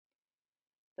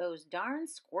Those Darn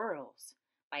Squirrels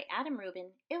by Adam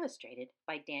Rubin, illustrated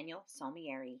by Daniel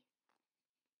Salmieri.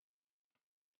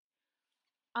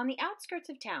 On the outskirts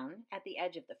of town, at the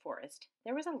edge of the forest,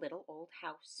 there was a little old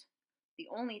house. The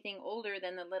only thing older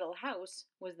than the little house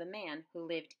was the man who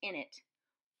lived in it,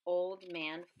 Old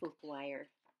Man Fookwire.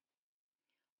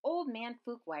 Old Man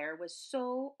Fookwire was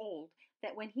so old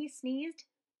that when he sneezed,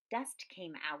 dust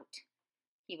came out.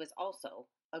 He was also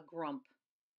a grump.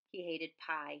 He hated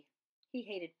pie. He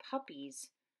hated puppies.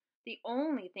 The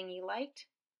only thing he liked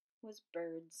was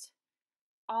birds.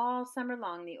 All summer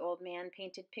long the old man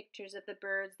painted pictures of the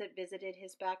birds that visited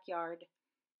his backyard.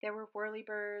 There were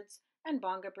whirlybirds and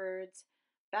bonga birds,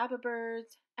 baba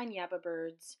birds and yabba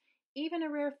birds. Even a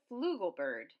rare flugel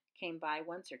bird came by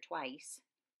once or twice.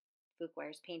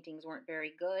 Fookwire's paintings weren't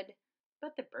very good,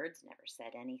 but the birds never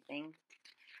said anything.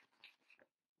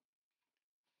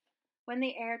 When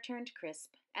the air turned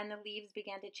crisp and the leaves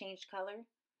began to change color,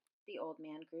 the old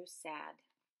man grew sad.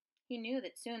 He knew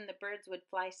that soon the birds would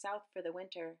fly south for the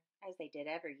winter, as they did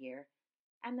every year,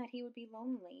 and that he would be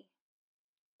lonely.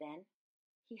 Then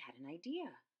he had an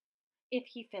idea. If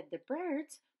he fed the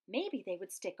birds, maybe they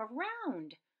would stick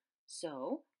around.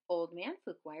 So Old Man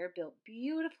Fookwire built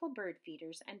beautiful bird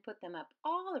feeders and put them up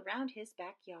all around his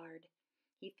backyard.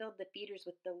 He filled the feeders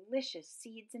with delicious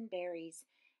seeds and berries,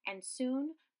 and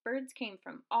soon birds came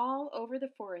from all over the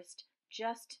forest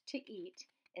just to eat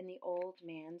in the old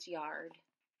man's yard.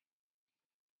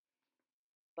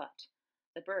 But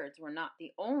the birds were not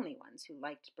the only ones who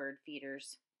liked bird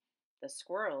feeders. The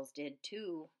squirrels did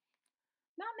too.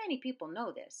 Not many people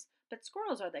know this, but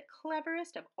squirrels are the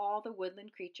cleverest of all the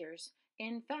woodland creatures.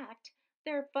 In fact,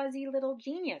 they're fuzzy little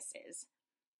geniuses.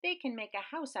 They can make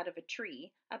a house out of a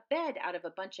tree, a bed out of a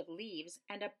bunch of leaves,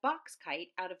 and a box kite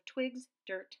out of twigs,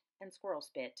 dirt, and squirrel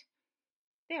spit.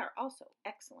 They are also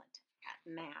excellent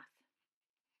at math.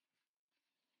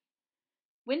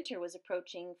 Winter was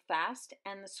approaching fast,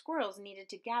 and the squirrels needed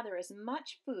to gather as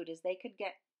much food as they could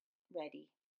get ready.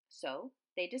 So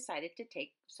they decided to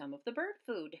take some of the bird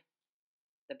food.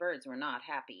 The birds were not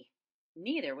happy.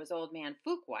 Neither was Old Man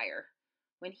Fookwire.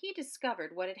 When he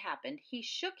discovered what had happened, he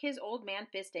shook his old man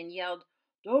fist and yelled,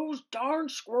 "Those darn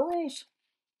squirrels!"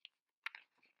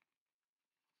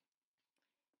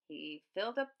 He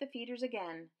filled up the feeders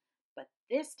again, but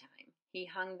this time he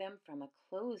hung them from a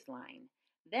clothesline.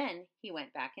 Then he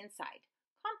went back inside,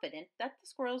 confident that the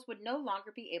squirrels would no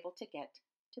longer be able to get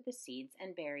to the seeds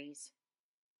and berries.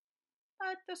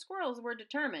 But the squirrels were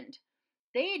determined.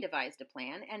 They devised a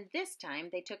plan, and this time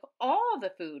they took all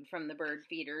the food from the bird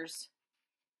feeders.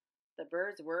 The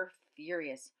birds were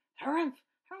furious. "Harumph,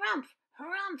 harumph,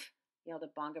 harumph," yelled a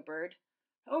bonga bird.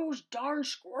 "Those darn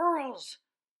squirrels,"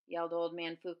 yelled Old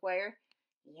Man Fookwire.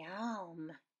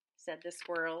 "Yum," said the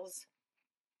squirrels.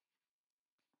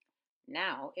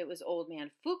 Now it was Old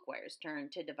Man Fookwire's turn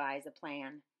to devise a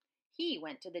plan. He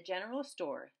went to the general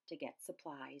store to get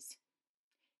supplies.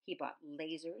 He bought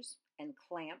lasers and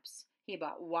clamps. He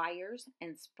bought wires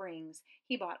and springs.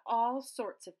 He bought all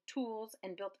sorts of tools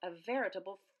and built a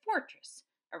veritable fortress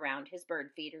around his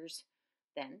bird feeders.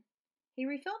 Then he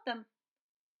refilled them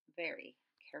very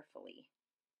carefully.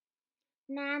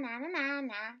 "Na, na, na, na,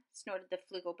 na," snorted the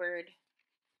flugel bird.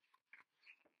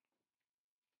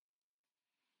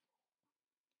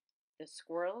 The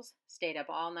squirrels stayed up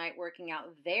all night working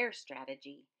out their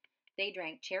strategy. They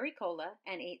drank cherry cola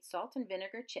and ate salt and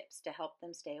vinegar chips to help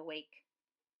them stay awake.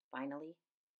 Finally,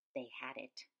 they had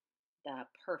it. The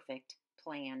perfect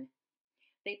plan.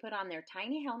 They put on their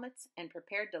tiny helmets and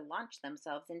prepared to launch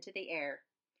themselves into the air,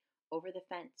 over the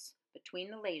fence, between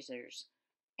the lasers,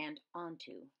 and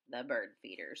onto the bird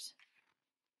feeders.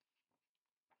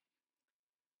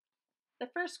 The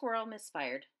first squirrel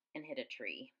misfired and hit a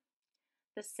tree.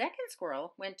 The second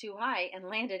squirrel went too high and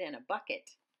landed in a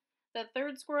bucket. The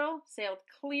third squirrel sailed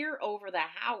clear over the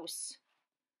house.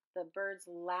 The birds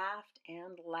laughed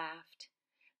and laughed.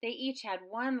 They each had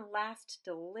one last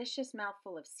delicious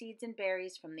mouthful of seeds and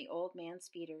berries from the old man's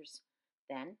feeders.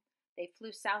 Then they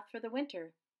flew south for the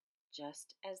winter,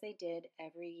 just as they did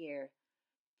every year.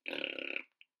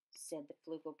 Said the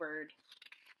flugel bird.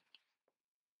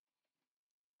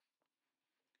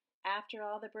 After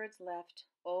all the birds left,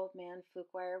 Old Man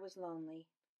Fookwire was lonely,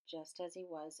 just as he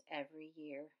was every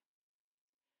year.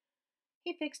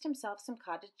 He fixed himself some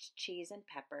cottage cheese and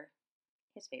pepper,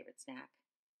 his favorite snack,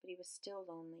 but he was still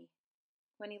lonely.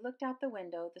 When he looked out the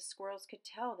window, the squirrels could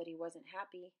tell that he wasn't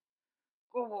happy.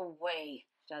 "Go away,"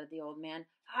 shouted the old man.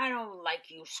 "I don't like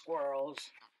you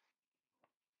squirrels."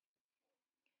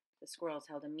 The squirrels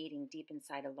held a meeting deep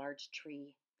inside a large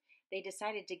tree. They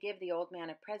decided to give the old man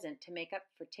a present to make up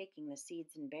for taking the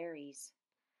seeds and berries.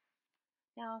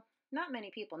 Now, not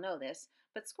many people know this,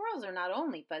 but squirrels are not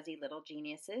only fuzzy little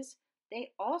geniuses,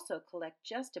 they also collect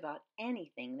just about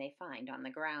anything they find on the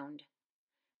ground.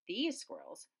 These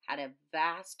squirrels had a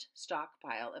vast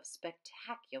stockpile of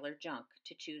spectacular junk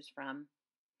to choose from.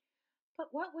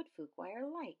 But what would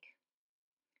Fuquire like?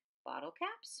 Bottle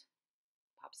caps?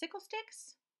 Popsicle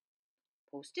sticks?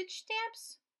 Postage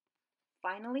stamps?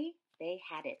 Finally, they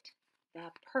had it.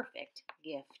 The perfect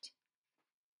gift.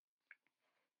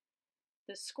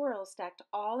 The squirrels stacked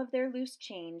all of their loose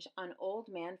change on Old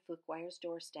Man Fuquire's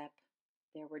doorstep.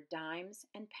 There were dimes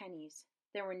and pennies.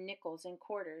 There were nickels and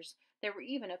quarters. There were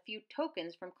even a few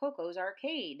tokens from Coco's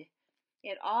arcade.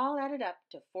 It all added up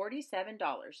to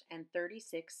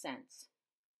 $47.36,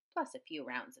 plus a few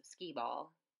rounds of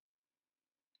skee-ball.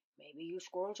 "Maybe you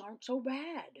squirrels aren't so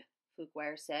bad,"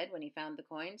 Fuquire said when he found the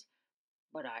coins,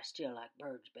 "but I still like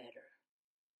birds better."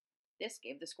 This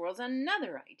gave the squirrels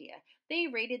another idea. They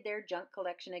raided their junk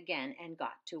collection again and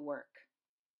got to work.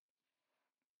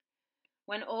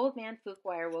 When Old Man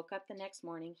Fuquire woke up the next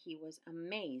morning, he was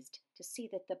amazed to see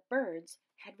that the birds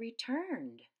had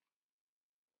returned.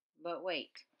 But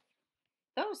wait,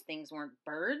 those things weren't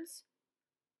birds.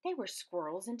 They were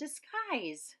squirrels in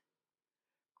disguise.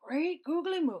 "Great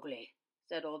googly moogly,"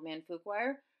 said Old Man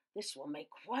Fuquire. "This will make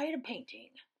quite a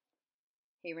painting."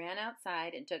 He ran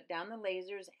outside and took down the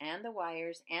lasers and the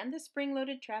wires and the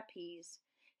spring-loaded trapeze.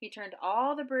 He turned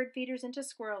all the bird feeders into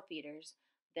squirrel feeders.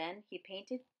 Then he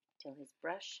painted till his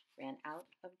brush ran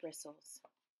out of bristles.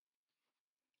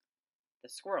 The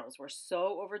squirrels were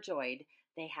so overjoyed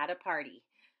they had a party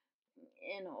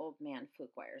in Old Man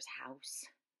Fuquire's house.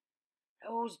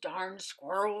 "Those darn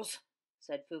squirrels,"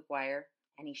 said Fuquire,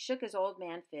 and he shook his old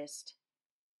man fist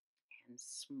and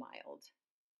smiled.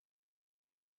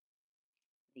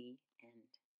 The